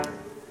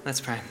Let's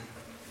pray.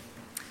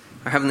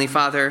 Our Heavenly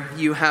Father,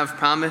 you have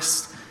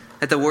promised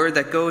that the word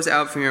that goes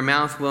out from your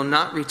mouth will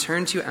not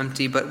return to you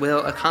empty, but will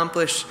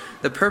accomplish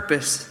the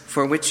purpose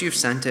for which you've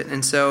sent it.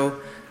 And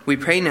so we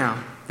pray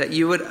now that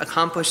you would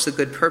accomplish the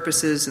good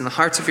purposes in the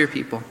hearts of your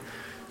people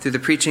through the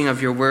preaching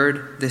of your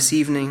word this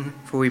evening.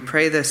 For we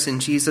pray this in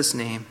Jesus'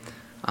 name.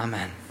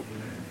 Amen.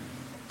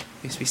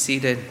 Please be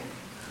seated.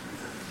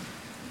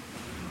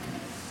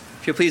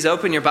 If you'll please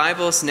open your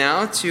Bibles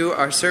now to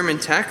our sermon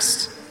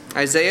text,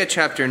 Isaiah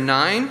chapter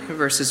 9,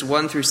 verses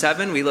 1 through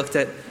 7. We looked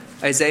at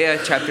Isaiah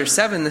chapter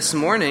 7 this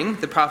morning,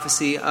 the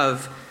prophecy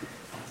of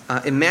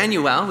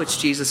Emmanuel, which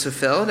Jesus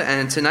fulfilled.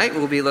 And tonight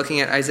we'll be looking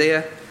at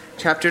Isaiah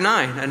chapter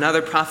 9,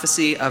 another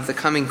prophecy of the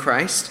coming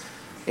Christ.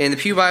 In the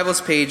Pew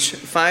Bibles, page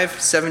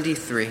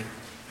 573.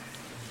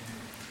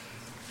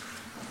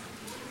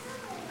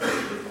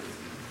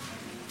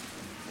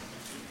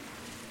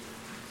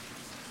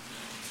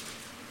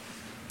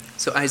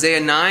 So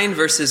Isaiah 9,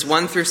 verses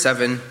 1 through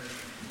 7.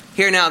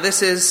 Here now,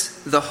 this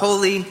is the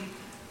holy,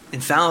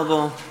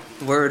 infallible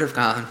Word of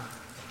God.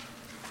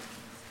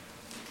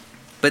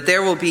 But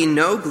there will be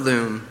no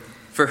gloom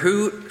for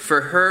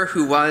her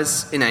who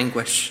was in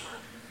anguish.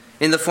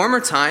 In the former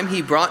time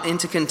he brought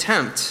into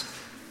contempt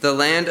the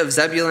land of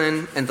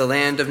Zebulun and the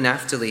land of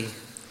Naphtali.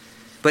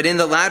 But in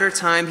the latter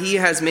time he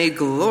has made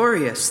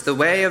glorious the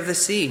way of the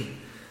sea,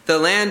 the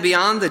land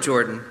beyond the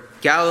Jordan,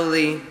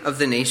 Galilee of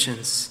the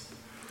nations.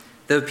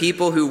 The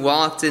people who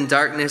walked in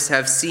darkness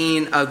have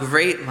seen a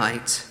great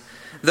light.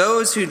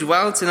 Those who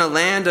dwelt in a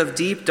land of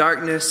deep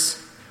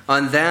darkness,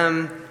 on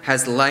them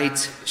has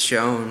light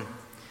shone.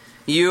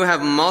 You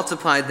have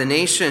multiplied the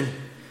nation.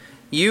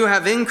 You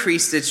have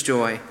increased its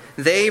joy.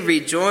 They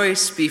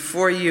rejoice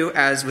before you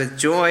as with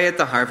joy at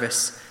the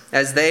harvest,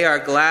 as they are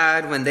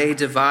glad when they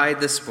divide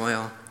the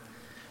spoil.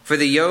 For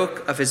the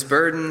yoke of his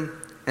burden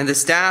and the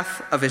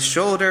staff of his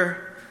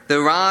shoulder,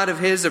 the rod of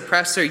his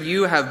oppressor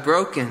you have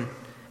broken,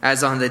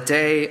 as on the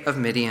day of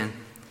Midian.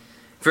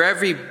 For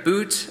every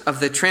boot of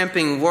the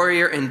tramping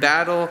warrior in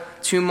battle,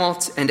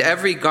 tumult, and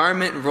every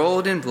garment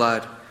rolled in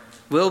blood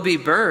will be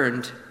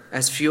burned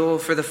as fuel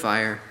for the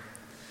fire.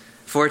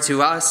 For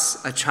to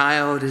us a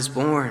child is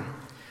born,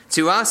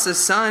 to us a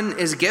son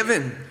is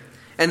given,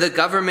 and the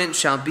government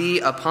shall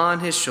be upon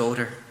his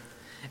shoulder.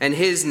 And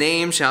his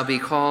name shall be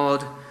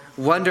called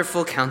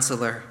Wonderful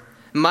Counselor,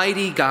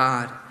 Mighty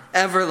God,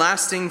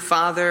 Everlasting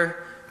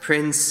Father,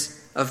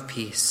 Prince of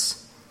Peace.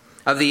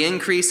 Of the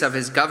increase of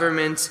his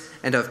government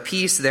and of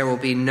peace there will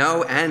be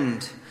no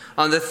end,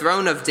 on the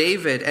throne of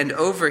David and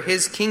over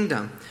his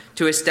kingdom,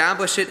 to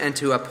establish it and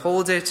to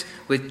uphold it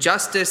with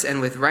justice and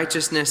with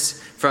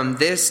righteousness from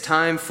this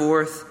time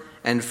forth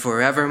and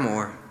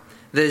forevermore.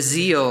 The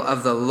zeal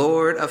of the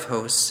Lord of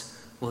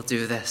hosts will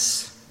do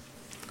this.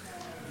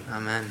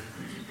 Amen.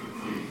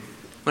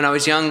 When I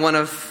was young, one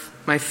of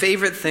my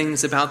favorite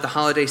things about the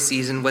holiday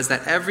season was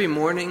that every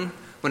morning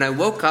when I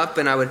woke up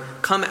and I would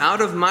come out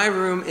of my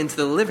room into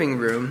the living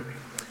room,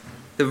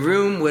 the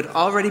room would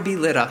already be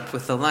lit up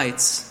with the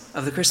lights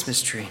of the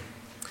Christmas tree.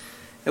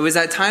 It was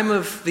that time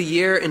of the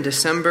year in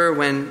December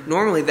when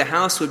normally the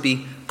house would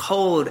be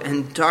cold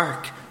and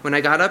dark when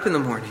I got up in the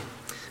morning.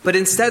 But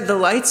instead the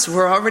lights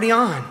were already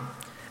on.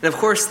 And of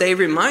course they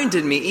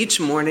reminded me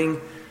each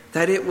morning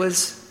that it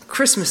was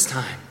Christmas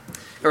time.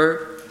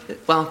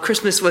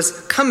 Christmas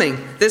was coming.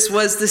 This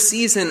was the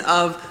season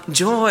of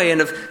joy and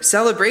of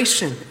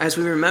celebration as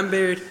we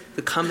remembered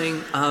the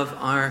coming of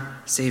our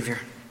Savior.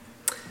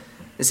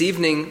 This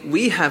evening,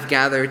 we have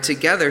gathered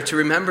together to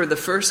remember the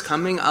first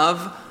coming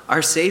of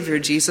our Savior,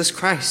 Jesus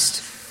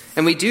Christ.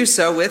 And we do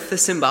so with the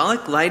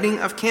symbolic lighting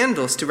of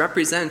candles to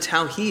represent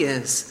how he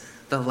is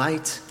the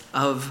light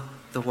of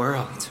the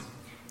world.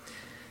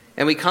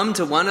 And we come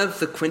to one of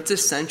the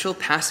quintessential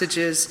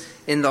passages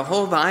in the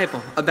whole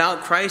Bible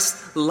about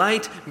Christ's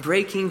light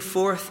breaking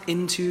forth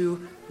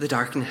into the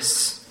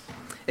darkness.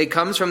 It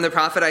comes from the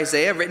prophet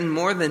Isaiah, written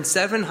more than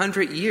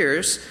 700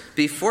 years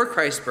before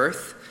Christ's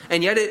birth,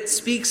 and yet it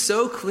speaks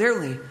so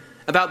clearly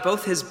about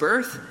both his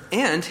birth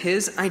and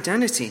his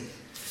identity.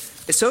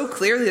 It's so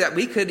clearly that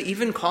we could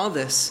even call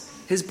this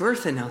his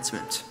birth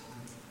announcement.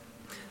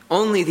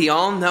 Only the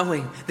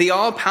all-knowing, the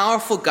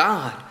all-powerful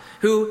God,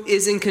 who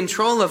is in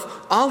control of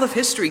all of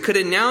history, could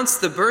announce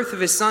the birth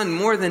of his son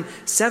more than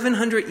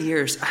 700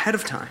 years ahead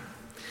of time.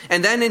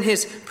 And then in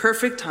his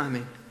perfect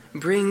timing,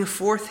 bring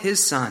forth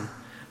his son,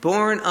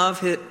 born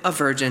of a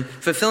virgin,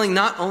 fulfilling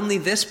not only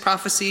this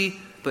prophecy,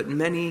 but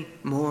many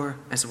more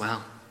as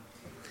well.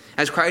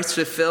 As Christ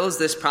fulfills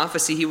this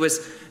prophecy, he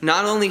was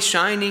not only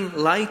shining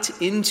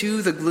light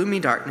into the gloomy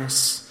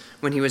darkness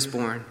when he was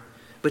born,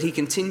 but he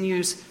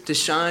continues to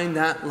shine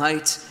that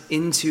light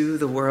into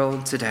the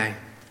world today.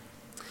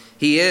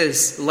 He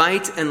is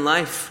light and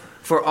life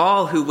for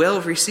all who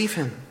will receive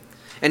him.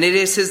 And it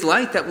is his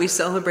light that we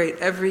celebrate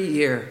every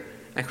year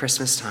at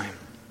Christmas time.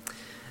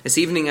 This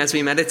evening, as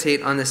we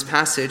meditate on this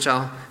passage,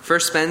 I'll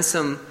first spend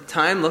some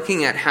time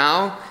looking at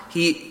how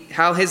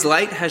his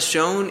light has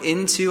shone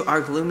into our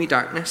gloomy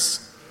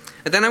darkness.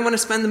 And then I want to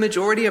spend the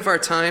majority of our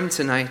time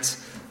tonight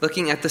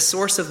looking at the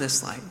source of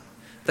this light,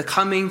 the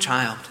coming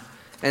child,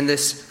 and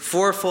this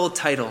fourfold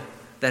title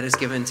that is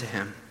given to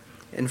him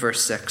in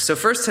verse 6. So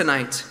first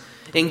tonight,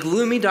 in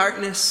gloomy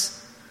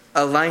darkness,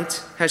 a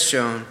light has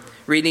shone.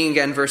 Reading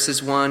again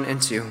verses 1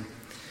 and 2.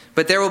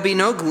 But there will be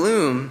no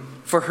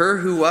gloom for her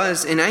who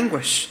was in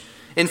anguish.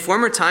 In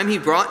former time he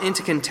brought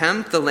into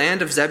contempt the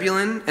land of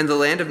Zebulun and the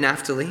land of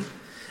Naphtali.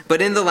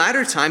 But in the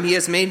latter time he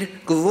has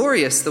made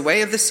glorious the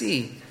way of the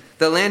sea,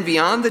 the land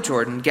beyond the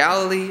Jordan,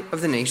 Galilee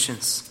of the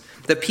nations.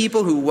 The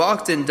people who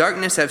walked in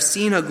darkness have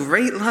seen a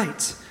great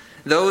light.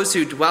 Those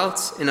who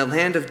dwelt in a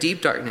land of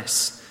deep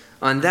darkness,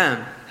 on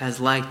them has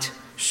light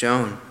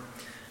shone.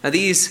 Now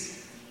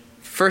these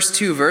first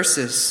two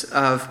verses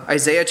of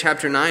Isaiah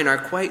chapter 9 are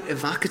quite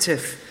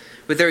evocative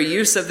with their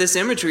use of this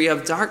imagery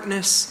of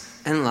darkness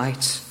and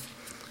light.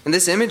 And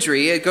this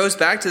imagery, it goes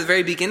back to the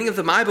very beginning of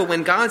the Bible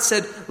when God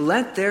said,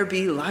 "Let there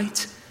be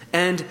light,"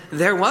 and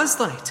there was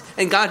light.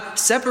 And God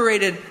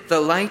separated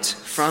the light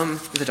from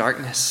the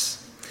darkness.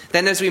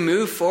 Then as we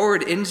move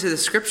forward into the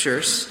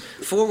scriptures,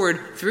 forward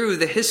through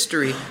the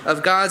history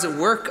of God's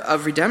work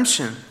of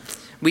redemption,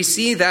 we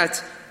see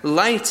that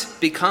light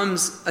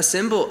becomes a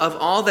symbol of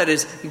all that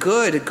is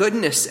good,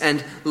 goodness,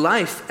 and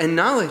life and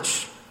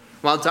knowledge,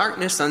 while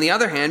darkness, on the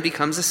other hand,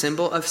 becomes a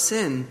symbol of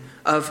sin,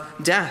 of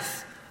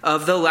death,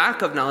 of the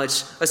lack of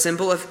knowledge, a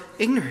symbol of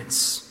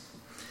ignorance.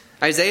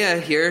 Isaiah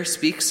here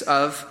speaks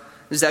of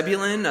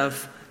Zebulun,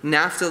 of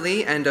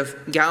Naphtali, and of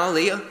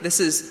Galilee. This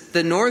is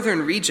the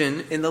northern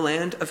region in the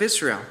land of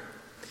Israel.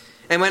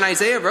 And when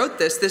Isaiah wrote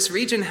this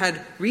region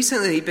had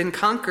recently been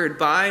conquered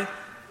by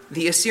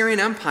the Assyrian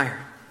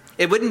Empire.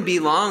 It wouldn't be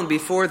long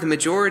before the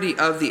majority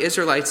of the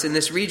Israelites in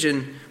this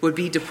region would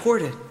be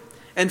deported,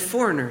 and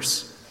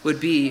foreigners would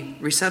be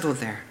resettled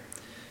there.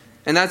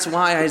 And that's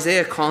why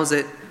Isaiah calls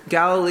it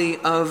Galilee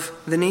of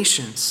the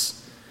nations.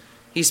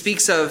 He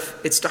speaks of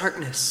its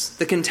darkness,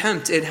 the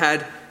contempt it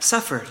had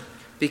suffered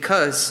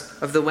because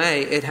of the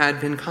way it had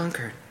been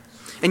conquered.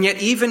 And yet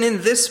even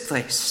in this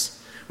place,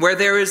 where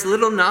there is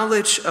little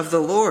knowledge of the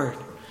Lord,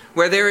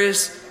 where there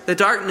is the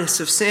darkness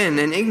of sin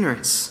and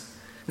ignorance,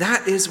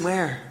 that is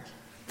where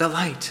the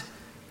light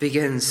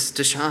begins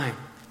to shine.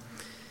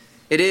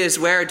 It is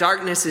where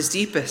darkness is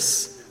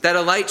deepest that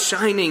a light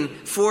shining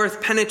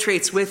forth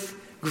penetrates with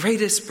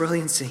greatest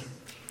brilliancy.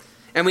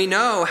 And we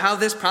know how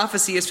this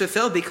prophecy is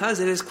fulfilled because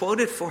it is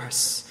quoted for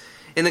us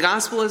in the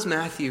Gospel of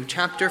Matthew,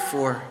 chapter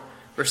 4,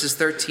 verses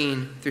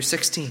 13 through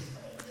 16.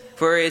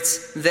 For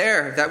it's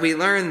there that we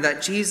learn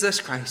that Jesus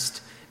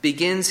Christ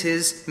begins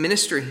his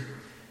ministry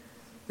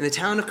in the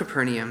town of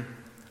Capernaum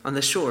on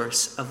the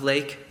shores of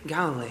Lake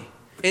Galilee,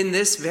 in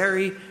this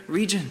very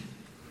region.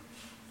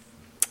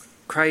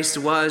 Christ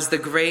was the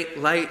great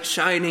light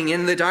shining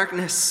in the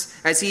darkness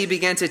as he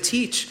began to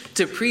teach,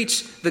 to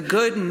preach the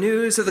good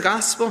news of the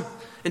gospel,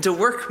 and to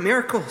work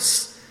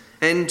miracles.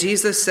 And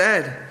Jesus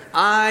said,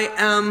 "I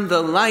am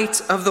the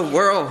light of the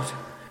world.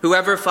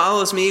 Whoever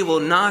follows me will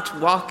not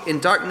walk in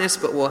darkness,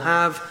 but will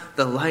have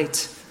the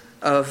light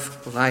of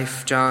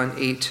life." John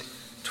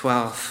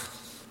 8:12.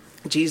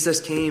 Jesus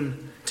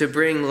came to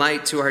bring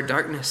light to our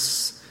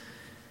darkness,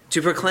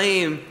 to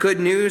proclaim good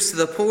news to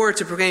the poor,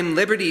 to proclaim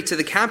liberty to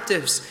the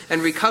captives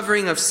and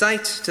recovering of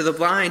sight to the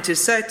blind, to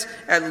set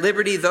at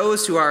liberty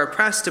those who are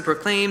oppressed, to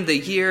proclaim the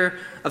year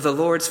of the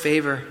Lord's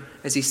favor,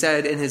 as he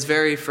said in his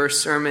very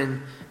first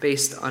sermon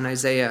based on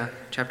Isaiah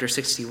chapter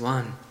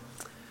 61.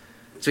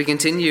 As we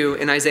continue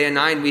in Isaiah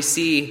 9, we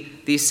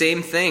see these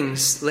same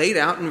things laid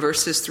out in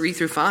verses 3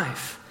 through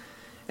 5.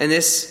 And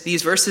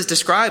these verses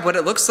describe what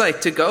it looks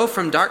like to go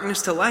from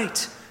darkness to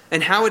light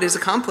and how it is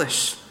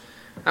accomplished.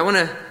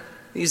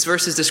 These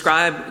verses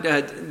describe,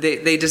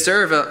 they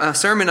deserve a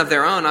sermon of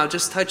their own. I'll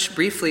just touch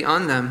briefly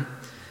on them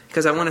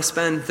because I want to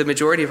spend the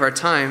majority of our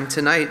time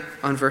tonight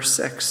on verse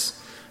 6.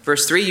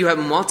 Verse 3, "You have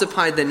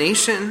multiplied the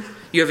nation.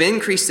 You have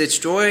increased its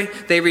joy.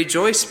 They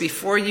rejoice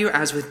before you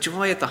as with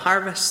joy at the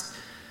harvest,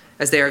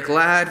 as they are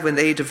glad when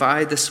they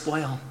divide the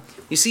spoil."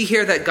 You see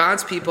here that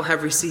God's people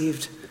have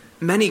received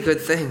many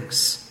good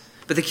things.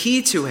 But the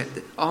key to it,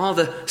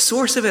 the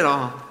source of it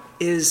all,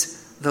 is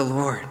the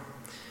Lord.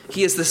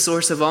 He is the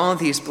source of all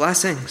these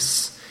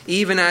blessings,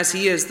 even as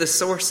he is the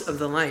source of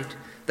the light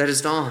that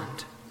has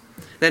dawned.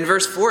 Then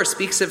verse 4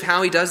 speaks of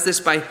how he does this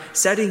by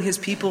setting his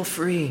people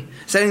free,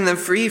 setting them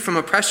free from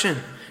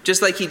oppression,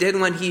 just like he did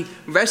when he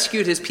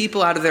rescued his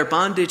people out of their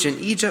bondage in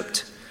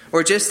Egypt,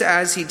 or just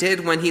as he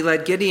did when he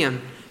led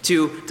Gideon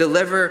to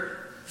deliver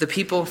the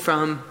people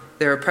from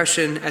their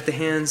oppression at the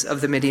hands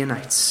of the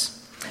Midianites.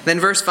 Then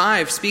verse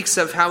 5 speaks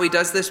of how he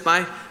does this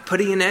by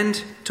putting an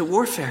end to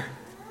warfare.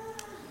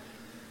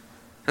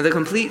 Now, the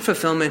complete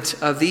fulfillment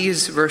of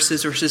these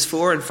verses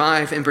 4 and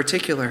 5 in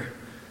particular,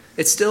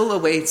 it still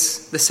awaits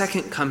the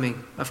second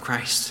coming of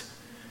Christ.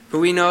 For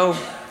we know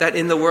that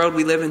in the world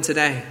we live in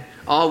today,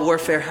 all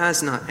warfare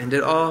has not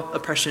ended, all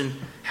oppression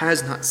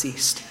has not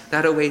ceased.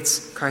 That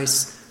awaits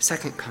Christ's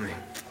second coming.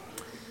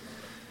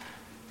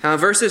 Now,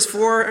 verses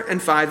 4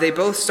 and 5, they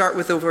both start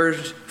with the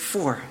word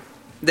 "for."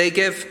 They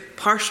give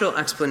partial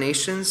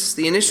explanations,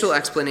 the initial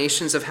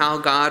explanations of how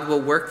God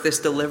will work this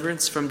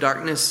deliverance from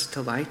darkness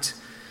to light.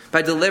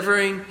 by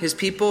delivering his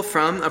people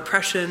from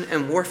oppression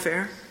and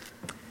warfare.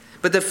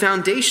 But the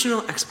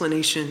foundational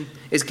explanation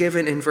is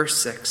given in verse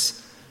 6.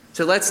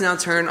 So let's now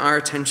turn our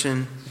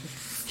attention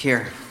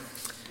here.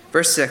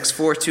 Verse 6,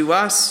 for to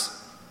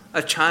us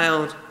a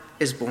child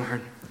is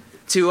born.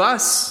 To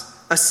us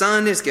a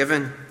son is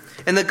given,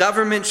 and the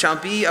government shall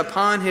be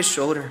upon his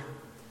shoulder.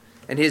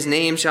 And his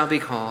name shall be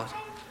called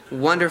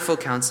Wonderful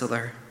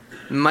Counselor,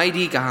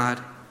 Mighty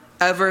God,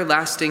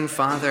 Everlasting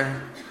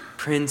Father,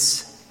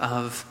 Prince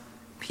of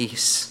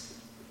Peace.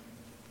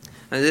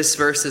 Now, this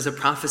verse is a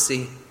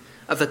prophecy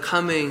of the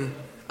coming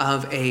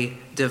of a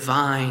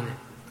divine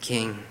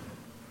king.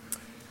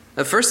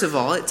 Now, first of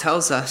all, it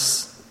tells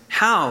us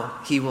how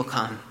he will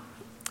come.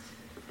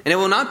 And it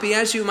will not be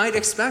as you might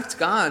expect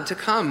God to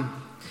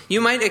come.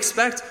 You might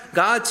expect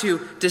God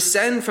to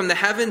descend from the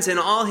heavens in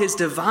all his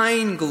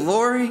divine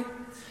glory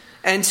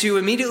and to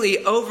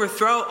immediately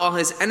overthrow all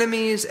his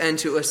enemies and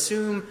to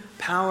assume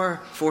power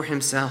for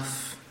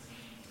himself.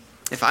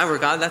 If I were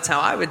God, that's how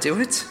I would do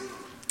it.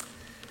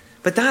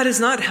 But that is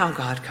not how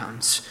God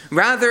comes.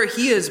 Rather,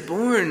 he is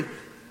born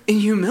in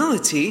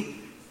humility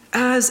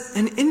as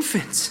an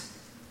infant.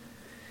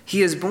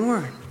 He is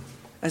born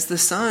as the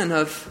son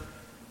of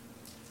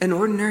an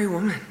ordinary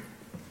woman.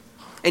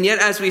 And yet,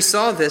 as we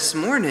saw this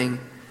morning,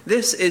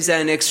 this is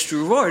an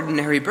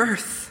extraordinary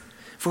birth,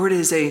 for it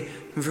is a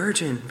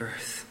virgin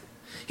birth.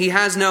 He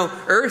has no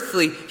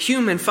earthly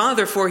human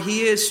father, for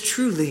he is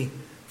truly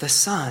the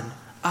Son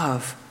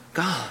of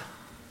God.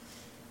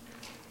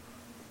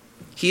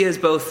 He is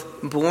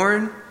both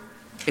born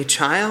a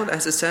child,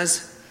 as it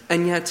says,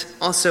 and yet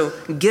also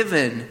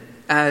given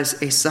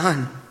as a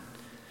son.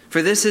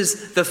 For this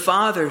is the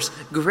Father's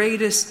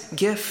greatest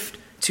gift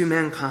to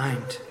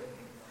mankind.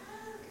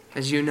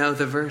 As you know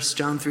the verse,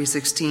 John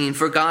 3:16,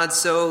 for God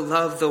so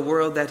loved the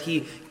world that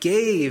he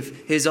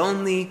gave his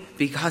only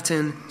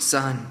begotten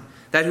Son,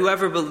 that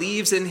whoever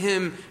believes in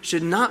him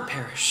should not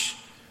perish,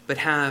 but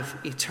have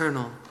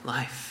eternal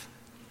life.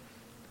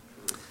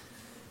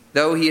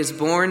 Though he is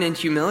born in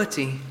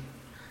humility,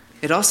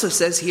 it also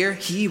says here,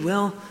 he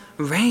will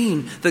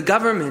reign. The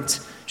government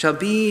shall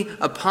be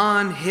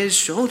upon his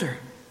shoulder.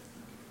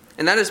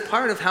 And that is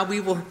part of how we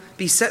will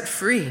be set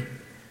free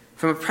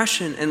from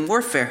oppression and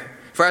warfare.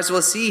 For as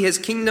we'll see, his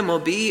kingdom will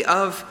be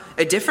of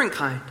a different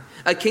kind,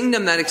 a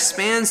kingdom that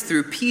expands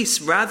through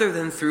peace rather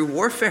than through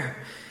warfare.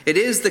 It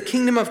is the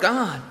kingdom of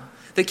God,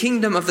 the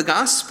kingdom of the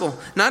gospel,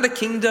 not a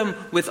kingdom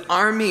with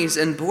armies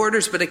and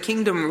borders, but a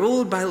kingdom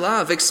ruled by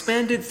love,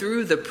 expanded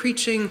through the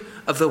preaching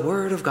of the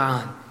word of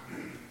God.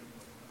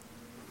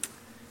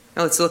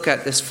 Now let's look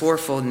at this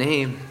fourfold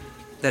name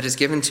that is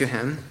given to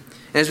him.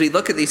 And as we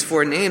look at these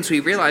four names, we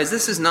realize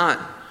this is not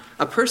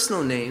a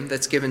personal name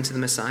that's given to the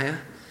Messiah,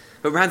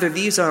 but rather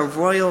these are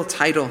royal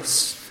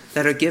titles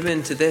that are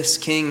given to this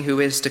king who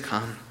is to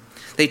come.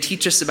 They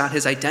teach us about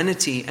his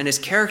identity and his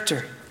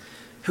character,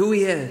 who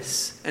he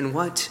is and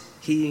what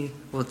he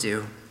will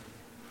do.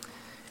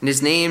 And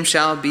his name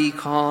shall be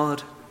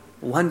called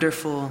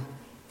Wonderful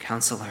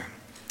Counselor.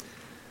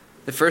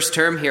 The first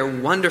term here,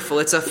 wonderful,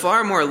 it's a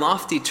far more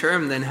lofty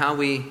term than how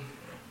we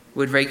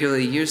would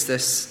regularly use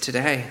this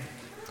today.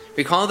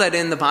 Recall that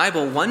in the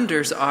Bible,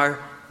 wonders are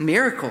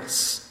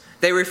miracles.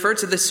 They refer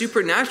to the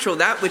supernatural,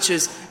 that which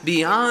is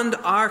beyond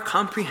our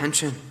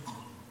comprehension.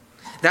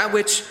 That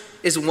which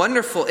is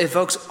wonderful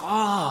evokes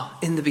awe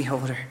in the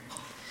beholder.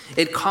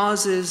 It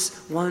causes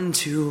one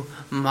to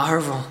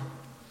marvel.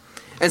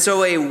 And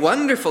so a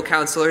wonderful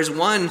counselor is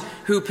one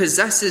who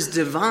possesses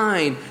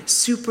divine,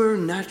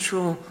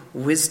 supernatural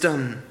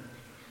wisdom.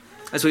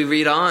 As we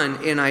read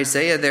on in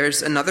Isaiah,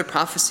 there's another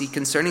prophecy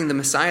concerning the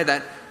Messiah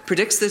that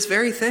predicts this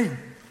very thing.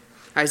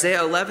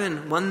 Isaiah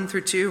 11,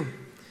 1-2.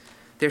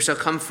 There shall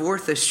come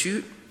forth a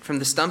shoot from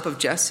the stump of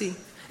Jesse,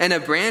 and a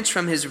branch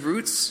from his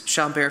roots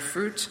shall bear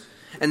fruit,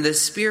 and the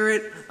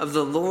Spirit of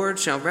the Lord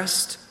shall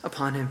rest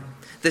upon him,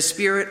 the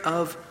Spirit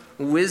of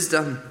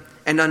wisdom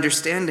and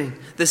understanding,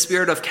 the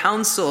Spirit of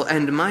counsel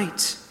and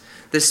might,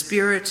 the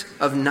Spirit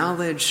of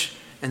knowledge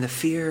and the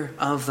fear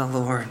of the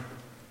Lord.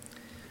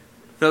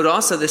 Note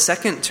also the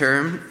second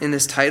term in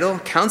this title,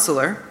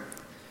 counselor.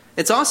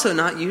 It's also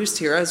not used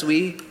here as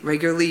we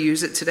regularly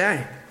use it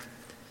today.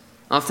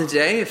 Often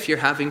today, if you're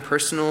having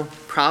personal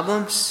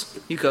problems,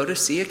 you go to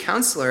see a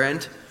counselor,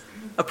 and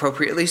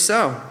appropriately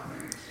so.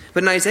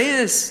 But in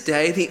Isaiah's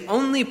day, the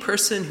only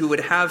person who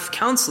would have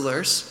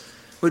counselors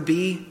would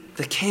be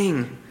the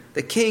king.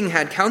 The king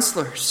had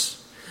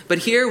counselors. But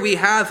here we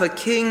have a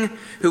king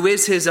who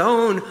is his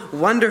own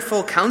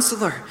wonderful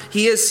counselor.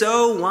 He is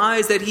so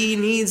wise that he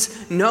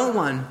needs no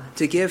one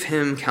to give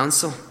him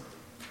counsel.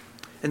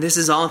 And this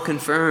is all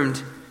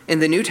confirmed in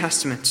the New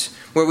Testament,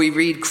 where we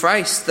read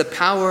Christ, the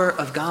power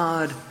of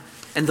God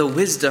and the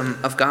wisdom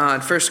of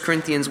God. 1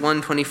 Corinthians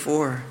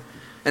 1:24.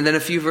 And then a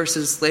few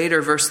verses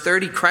later, verse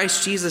 30,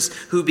 Christ Jesus,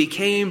 who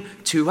became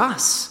to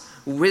us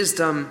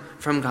wisdom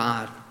from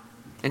God.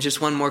 And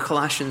just one more,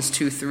 Colossians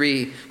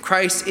 2:3.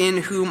 Christ, in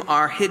whom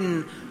are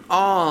hidden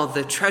all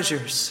the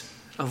treasures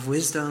of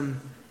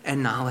wisdom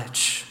and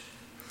knowledge.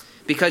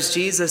 Because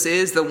Jesus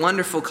is the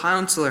wonderful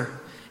counselor,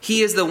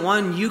 He is the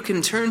one you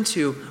can turn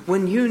to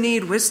when you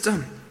need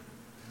wisdom.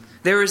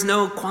 There is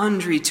no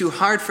quandary too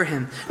hard for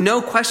him,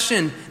 no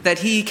question that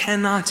he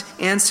cannot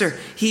answer.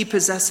 He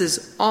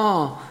possesses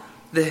all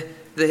the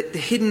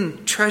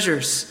hidden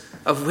treasures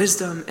of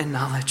wisdom and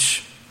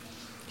knowledge.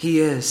 He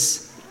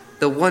is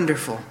the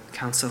wonderful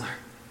counselor.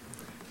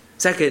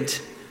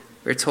 Second,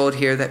 we're told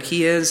here that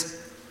he is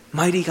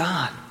mighty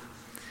God.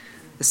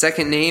 The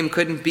second name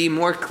couldn't be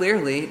more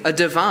clearly a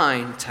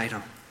divine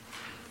title.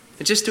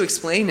 And just to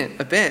explain it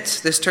a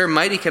bit, this term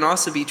mighty can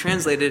also be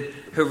translated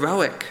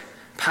heroic,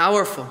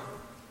 powerful,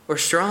 or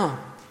strong.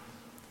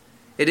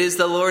 It is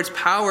the Lord's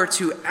power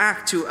to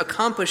act, to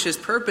accomplish his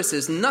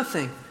purposes.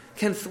 Nothing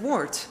can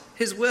thwart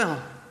his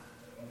will.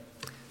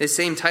 This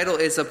same title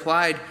is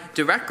applied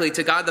directly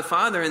to God the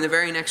Father in the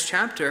very next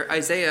chapter,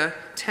 Isaiah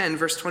 10,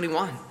 verse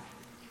 21.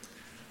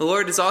 The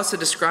Lord is also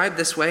described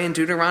this way in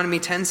Deuteronomy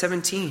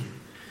 10:17.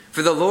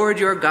 For the Lord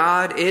your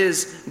God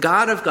is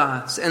God of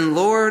gods and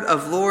Lord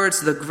of lords,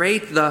 the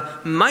great, the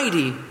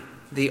mighty,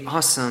 the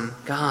awesome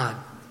God.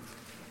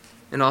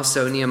 And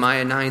also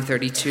Nehemiah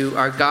 9:32,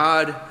 our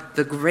God,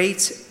 the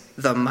great,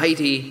 the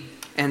mighty,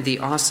 and the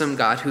awesome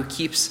God who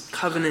keeps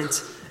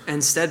covenant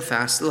and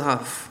steadfast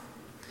love.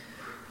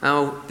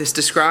 Now, this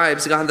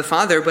describes God the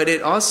Father, but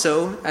it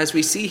also, as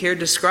we see here,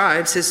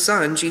 describes his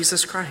Son,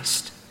 Jesus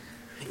Christ.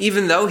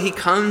 Even though he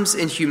comes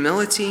in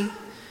humility,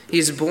 he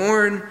is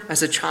born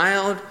as a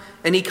child,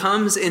 and he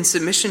comes in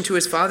submission to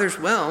his Father's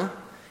will,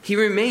 he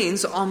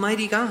remains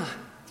Almighty God.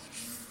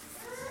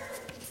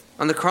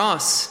 On the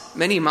cross,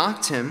 many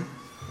mocked him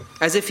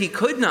as if he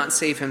could not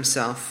save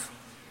himself.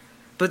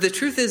 But the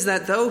truth is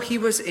that though he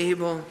was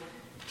able,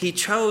 he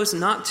chose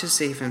not to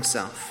save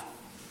himself,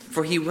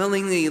 for he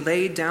willingly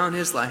laid down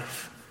his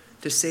life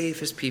to save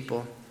his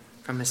people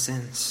from his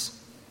sins.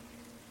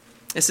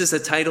 This is a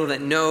title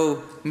that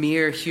no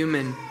mere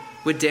human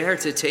would dare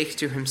to take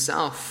to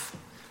himself.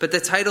 But the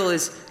title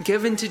is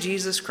given to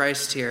Jesus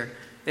Christ here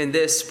in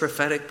this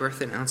prophetic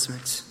birth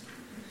announcement.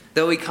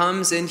 Though he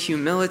comes in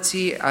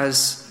humility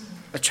as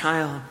a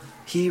child,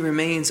 he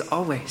remains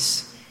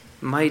always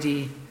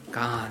mighty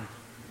God.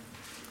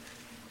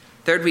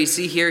 Third, we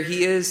see here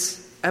he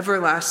is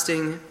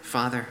everlasting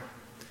Father.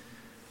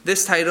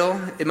 This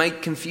title, it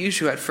might confuse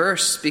you at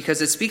first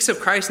because it speaks of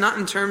Christ not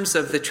in terms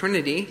of the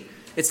Trinity.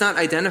 It's not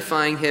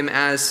identifying him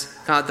as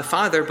God the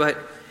Father, but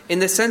in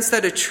the sense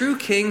that a true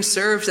king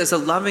serves as a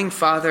loving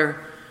father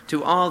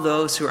to all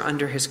those who are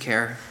under his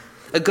care.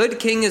 A good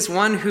king is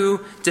one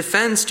who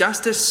defends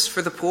justice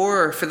for the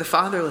poor, for the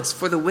fatherless,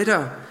 for the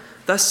widow,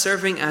 thus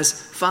serving as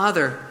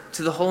father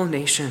to the whole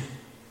nation.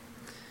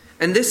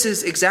 And this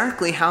is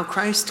exactly how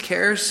Christ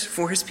cares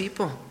for his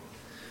people.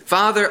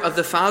 Father of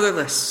the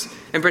fatherless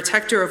and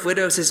protector of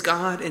widows is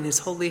God in his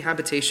holy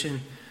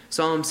habitation.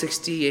 Psalm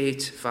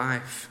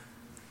 68:5.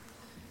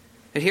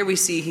 And here we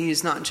see he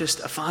is not just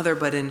a father,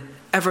 but an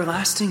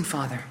everlasting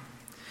Father.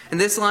 And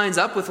this lines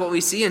up with what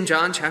we see in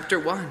John chapter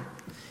 1.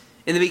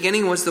 In the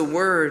beginning was the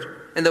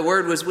Word, and the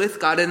Word was with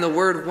God, and the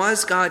Word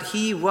was God.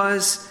 He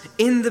was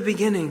in the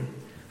beginning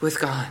with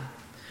God.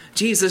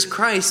 Jesus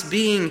Christ,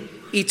 being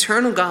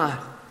eternal God,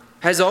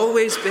 has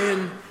always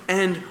been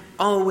and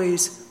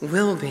always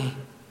will be.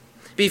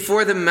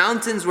 Before the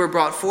mountains were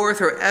brought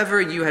forth, or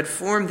ever you had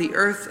formed the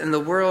earth and the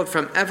world,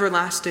 from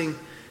everlasting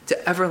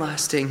to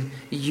everlasting,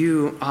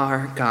 you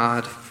are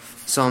God.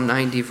 Psalm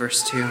 90,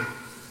 verse 2.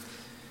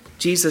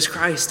 Jesus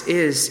Christ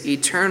is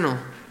eternal,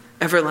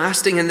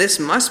 everlasting, and this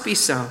must be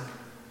so.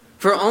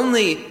 For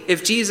only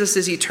if Jesus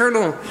is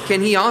eternal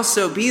can he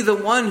also be the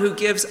one who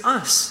gives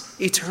us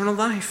eternal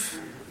life.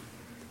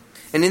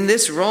 And in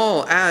this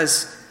role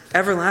as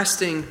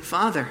everlasting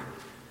Father,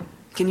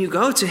 can you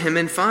go to him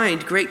and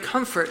find great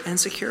comfort and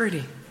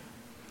security?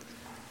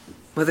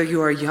 Whether you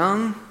are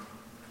young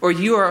or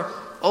you are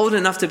old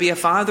enough to be a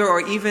father or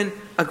even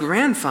a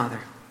grandfather,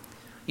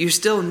 you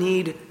still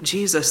need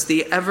Jesus,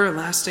 the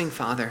everlasting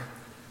Father,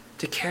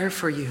 to care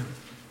for you,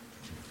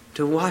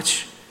 to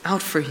watch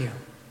out for you,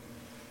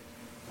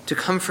 to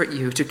comfort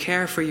you, to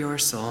care for your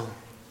soul.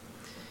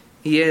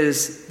 He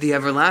is the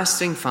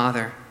everlasting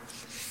Father.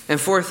 And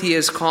fourth, he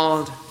is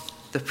called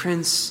the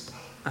Prince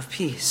of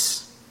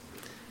Peace.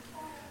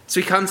 As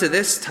we come to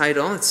this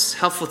title, it's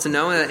helpful to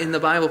know that in the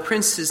Bible,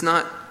 prince does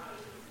not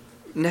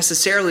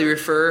necessarily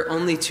refer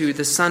only to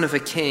the son of a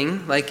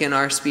king, like in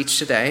our speech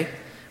today,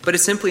 but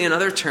it's simply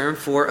another term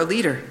for a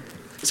leader.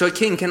 So a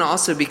king can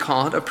also be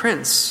called a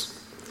prince.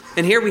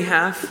 And here we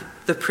have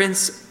the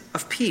Prince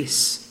of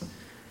Peace.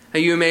 Now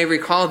you may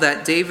recall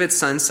that David's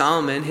son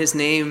Solomon, his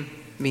name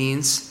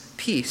means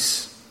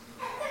peace.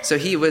 So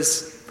he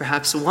was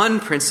perhaps one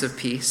Prince of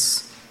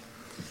Peace.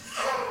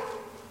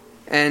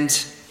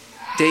 And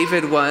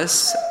David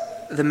was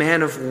the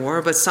man of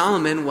war, but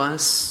Solomon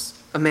was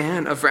a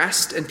man of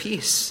rest and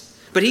peace.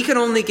 But he could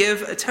only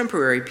give a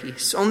temporary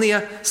peace, only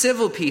a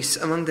civil peace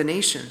among the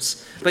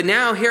nations. But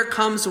now here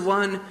comes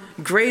one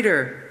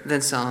greater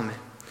than Solomon,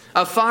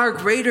 a far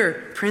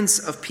greater Prince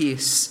of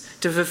Peace,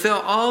 to fulfill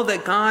all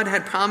that God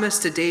had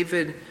promised to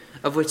David,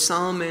 of which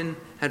Solomon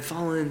had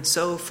fallen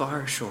so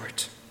far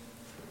short.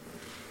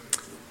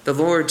 The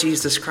Lord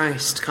Jesus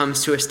Christ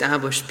comes to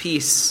establish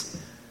peace,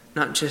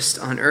 not just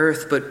on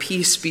earth, but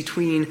peace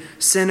between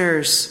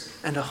sinners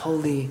and a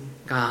holy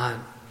God.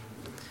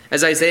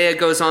 As Isaiah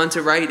goes on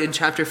to write in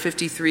chapter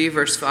 53,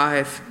 verse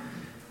 5,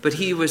 "But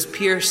he was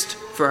pierced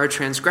for our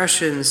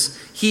transgressions,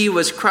 he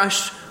was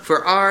crushed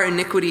for our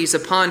iniquities.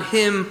 Upon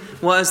him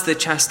was the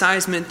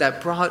chastisement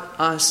that brought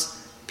us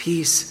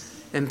peace,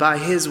 and by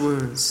his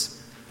wounds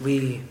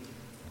we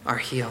are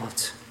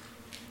healed."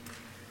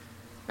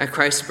 At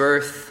Christ's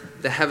birth,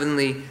 the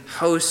heavenly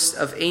host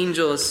of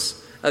angels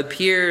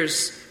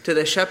appears to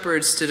the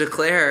shepherds to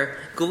declare,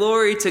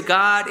 "Glory to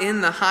God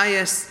in the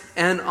highest,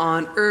 and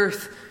on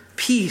earth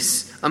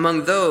peace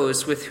among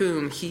those with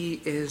whom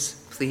he is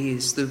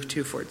pleased." Luke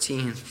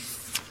 2:14.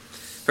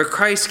 For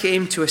Christ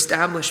came to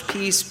establish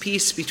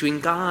peace between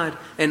God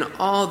and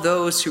all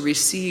those who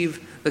receive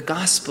the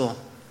gospel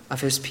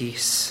of his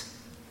peace.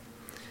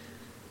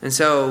 And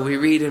so we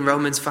read in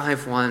Romans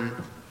 5:1,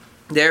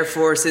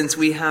 "Therefore, since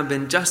we have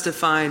been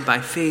justified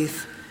by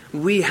faith,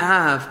 we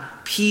have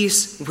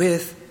peace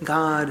with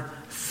God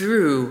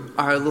through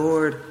our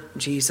Lord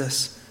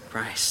Jesus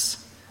Christ."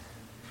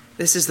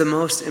 This is the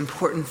most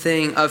important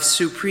thing, of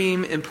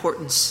supreme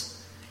importance,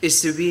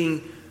 is to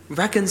being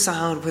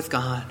reconciled with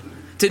God.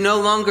 To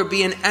no longer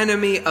be an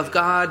enemy of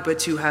God, but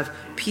to have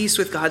peace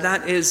with God.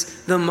 That is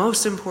the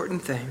most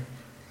important thing.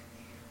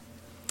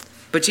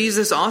 But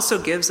Jesus also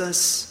gives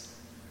us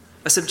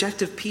a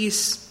subjective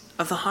peace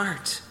of the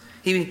heart.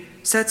 He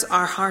sets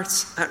our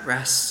hearts at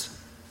rest.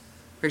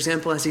 For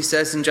example, as he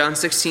says in John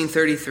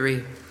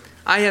 16:33,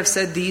 "I have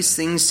said these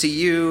things to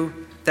you,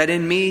 that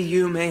in me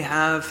you may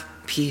have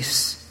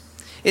peace.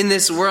 In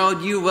this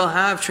world you will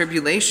have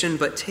tribulation,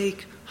 but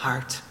take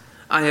heart.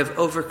 I have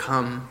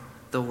overcome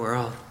the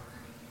world."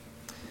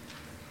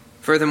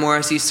 Furthermore,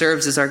 as he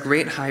serves as our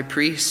great high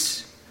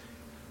priest,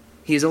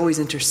 he is always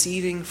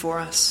interceding for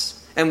us,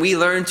 and we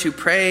learn to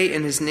pray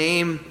in his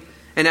name.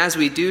 And as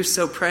we do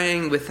so,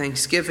 praying with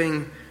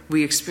thanksgiving,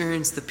 we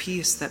experience the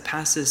peace that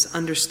passes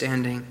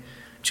understanding,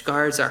 which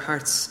guards our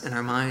hearts and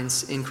our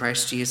minds in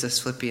Christ Jesus,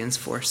 Philippians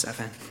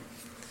 4:7.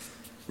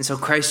 And so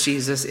Christ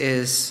Jesus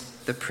is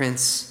the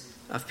Prince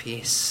of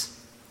Peace.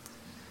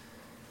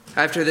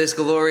 After this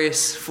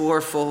glorious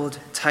fourfold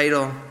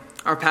title,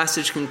 our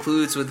passage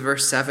concludes with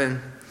verse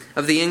 7.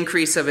 "Of the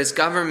increase of his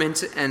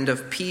government and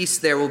of peace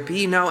there will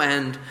be no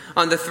end,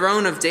 on the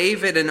throne of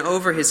David and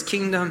over his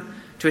kingdom,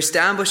 to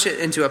establish it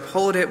and to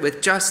uphold it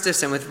with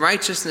justice and with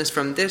righteousness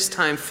from this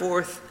time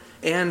forth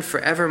and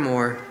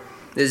forevermore.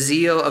 The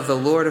zeal of the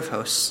Lord of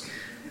hosts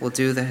will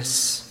do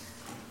this."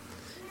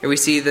 Here we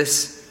see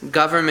this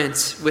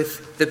government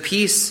with the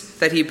peace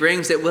that he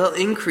brings. It will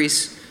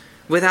increase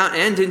without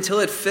end until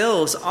it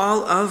fills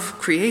all of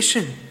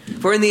creation.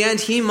 For in the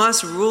end, he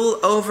must rule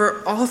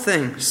over all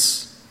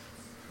things.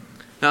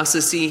 We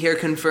also see here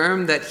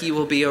confirmed that he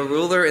will be a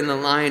ruler in the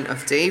line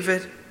of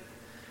David,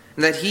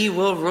 and that he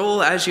will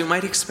rule, as you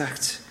might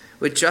expect,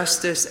 with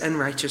justice and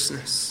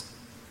righteousness.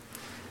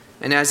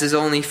 And as is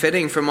only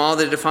fitting from all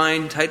the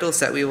divine titles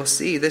that we will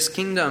see, this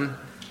kingdom,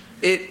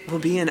 it will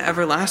be an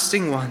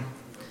everlasting one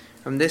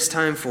from this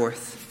time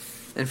forth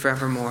and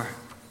forevermore.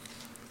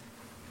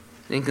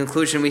 In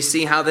conclusion, we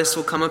see how this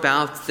will come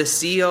about. The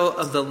zeal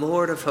of the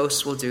Lord of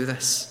hosts will do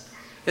this.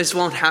 This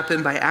won't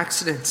happen by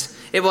accident.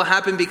 It will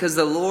happen because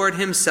the Lord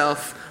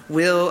himself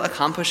will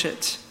accomplish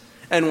it.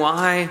 And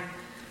why?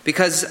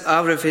 Because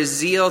out of his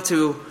zeal,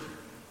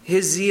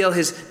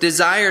 his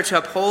desire to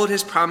uphold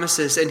his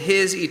promises and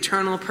his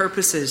eternal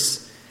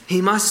purposes,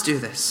 he must do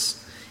this.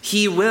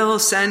 He will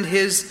send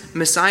his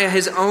Messiah,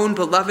 his own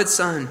beloved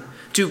Son,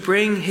 to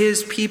bring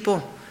his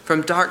people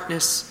from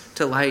darkness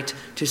to light,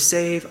 to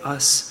save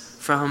us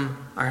from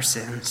our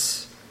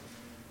sins.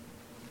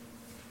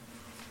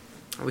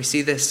 We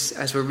see this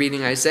as we're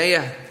reading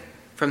Isaiah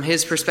from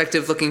his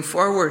perspective looking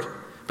forward.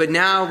 But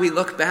now we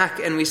look back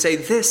and we say,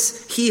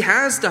 this he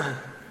has done.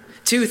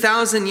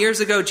 2,000 years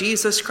ago,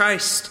 Jesus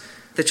Christ,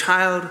 the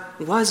child,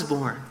 was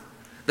born.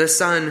 The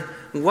Son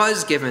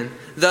was given.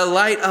 The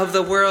light of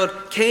the world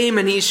came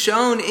and he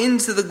shone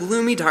into the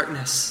gloomy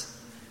darkness.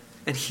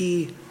 And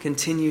he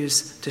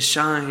continues to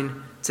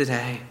shine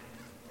today.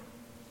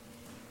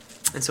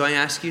 And so I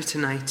ask you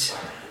tonight,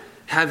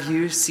 have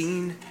you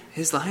seen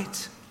his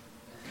light?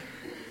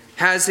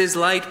 Has his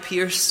light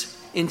pierced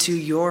into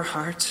your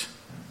heart?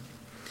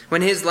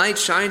 When his light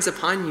shines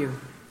upon you,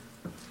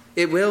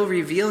 it will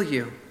reveal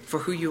you for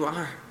who you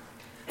are,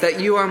 that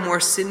you are more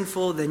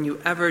sinful than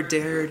you ever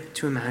dared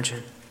to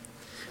imagine.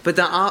 But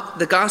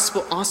the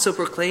gospel also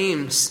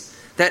proclaims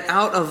that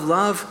out of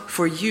love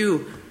for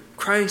you,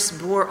 Christ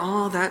bore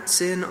all that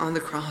sin on the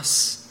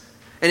cross.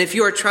 And if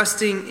you are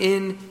trusting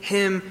in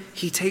him,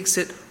 he takes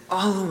it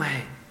all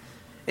away,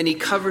 and he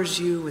covers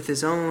you with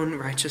his own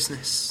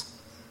righteousness.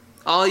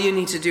 All you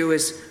need to do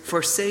is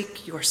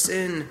forsake your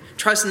sin.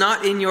 Trust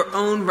not in your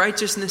own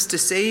righteousness to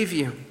save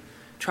you.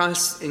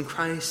 Trust in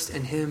Christ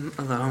and him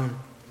alone.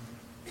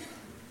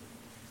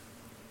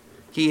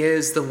 He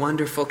is the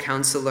wonderful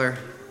counselor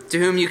to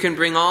whom you can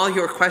bring all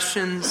your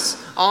questions,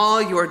 all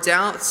your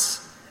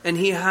doubts, and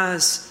he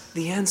has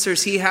the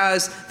answers. He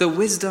has the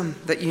wisdom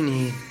that you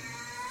need.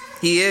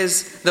 He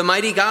is the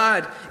mighty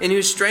God in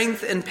whose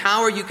strength and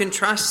power you can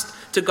trust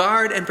to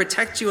guard and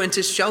protect you and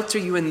to shelter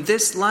you in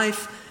this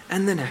life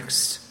and the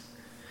next.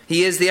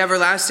 He is the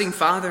everlasting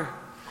Father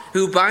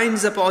who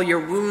binds up all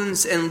your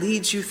wounds and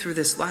leads you through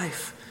this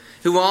life,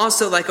 who will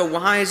also, like a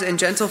wise and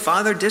gentle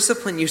father,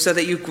 discipline you so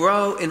that you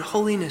grow in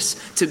holiness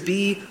to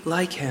be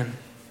like him.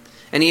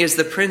 And he is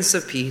the Prince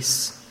of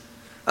Peace,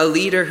 a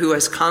leader who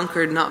has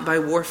conquered not by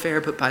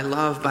warfare but by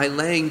love, by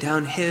laying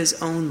down his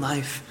own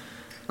life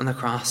on the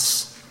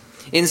cross.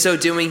 In so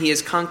doing, he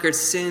has conquered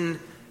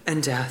sin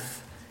and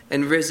death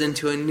and risen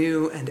to a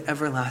new and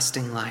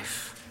everlasting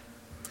life.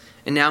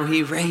 And now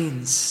he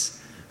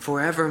reigns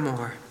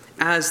forevermore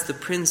as the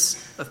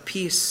Prince of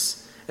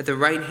Peace at the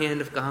right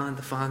hand of God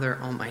the Father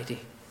Almighty.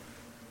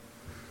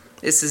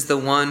 This is the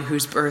one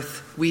whose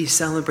birth we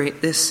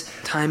celebrate this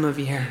time of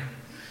year.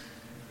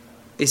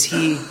 Is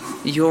he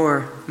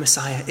your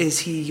Messiah? Is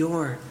he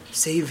your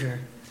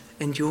Savior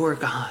and your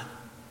God?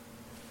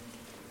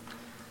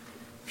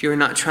 If you are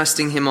not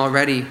trusting him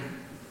already,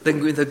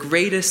 the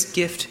greatest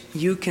gift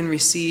you can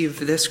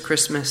receive this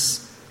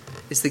Christmas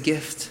is the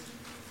gift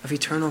of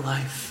eternal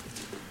life,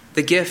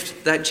 the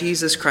gift that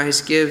Jesus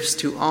Christ gives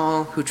to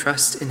all who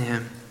trust in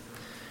him.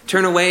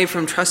 Turn away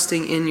from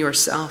trusting in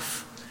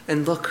yourself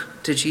and look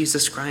to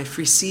Jesus Christ.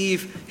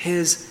 Receive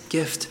his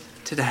gift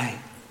today.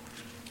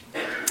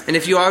 And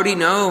if you already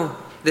know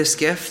this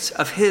gift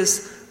of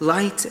his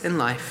light and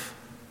life,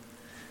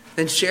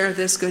 then share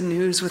this good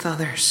news with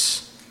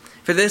others.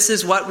 For this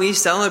is what we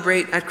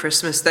celebrate at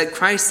Christmas, that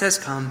Christ has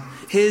come.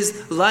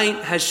 His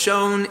light has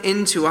shone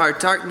into our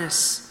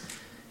darkness.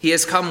 He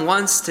has come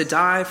once to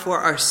die for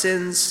our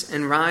sins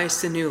and rise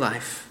to new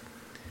life.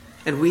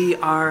 And we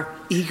are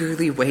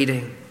eagerly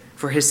waiting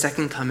for his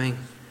second coming,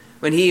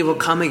 when he will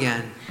come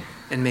again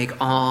and make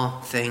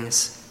all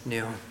things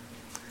new.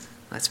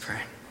 Let's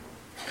pray.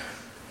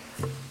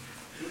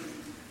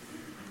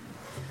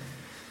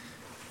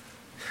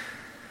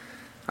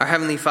 Our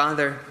Heavenly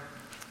Father,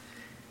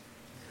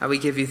 we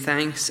give you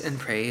thanks and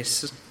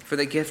praise for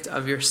the gift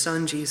of your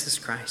Son, Jesus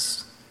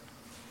Christ.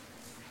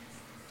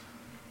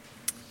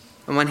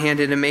 On one hand,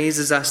 it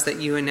amazes us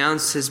that you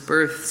announced his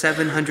birth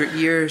 700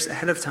 years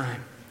ahead of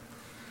time.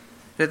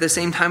 And at the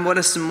same time, what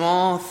a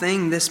small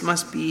thing this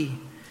must be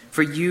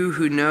for you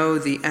who know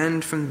the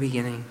end from the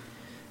beginning,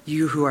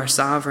 you who are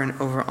sovereign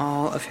over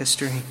all of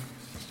history.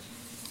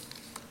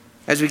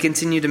 As we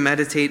continue to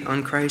meditate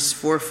on Christ's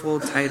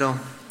fourfold title,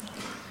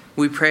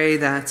 we pray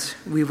that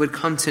we would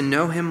come to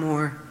know him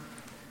more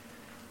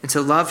and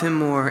to love him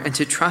more and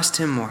to trust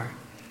him more,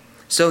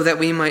 so that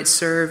we might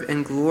serve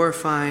and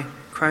glorify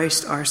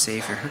Christ our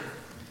Savior.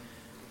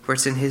 For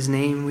it's in his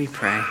name we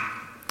pray.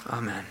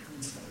 Amen.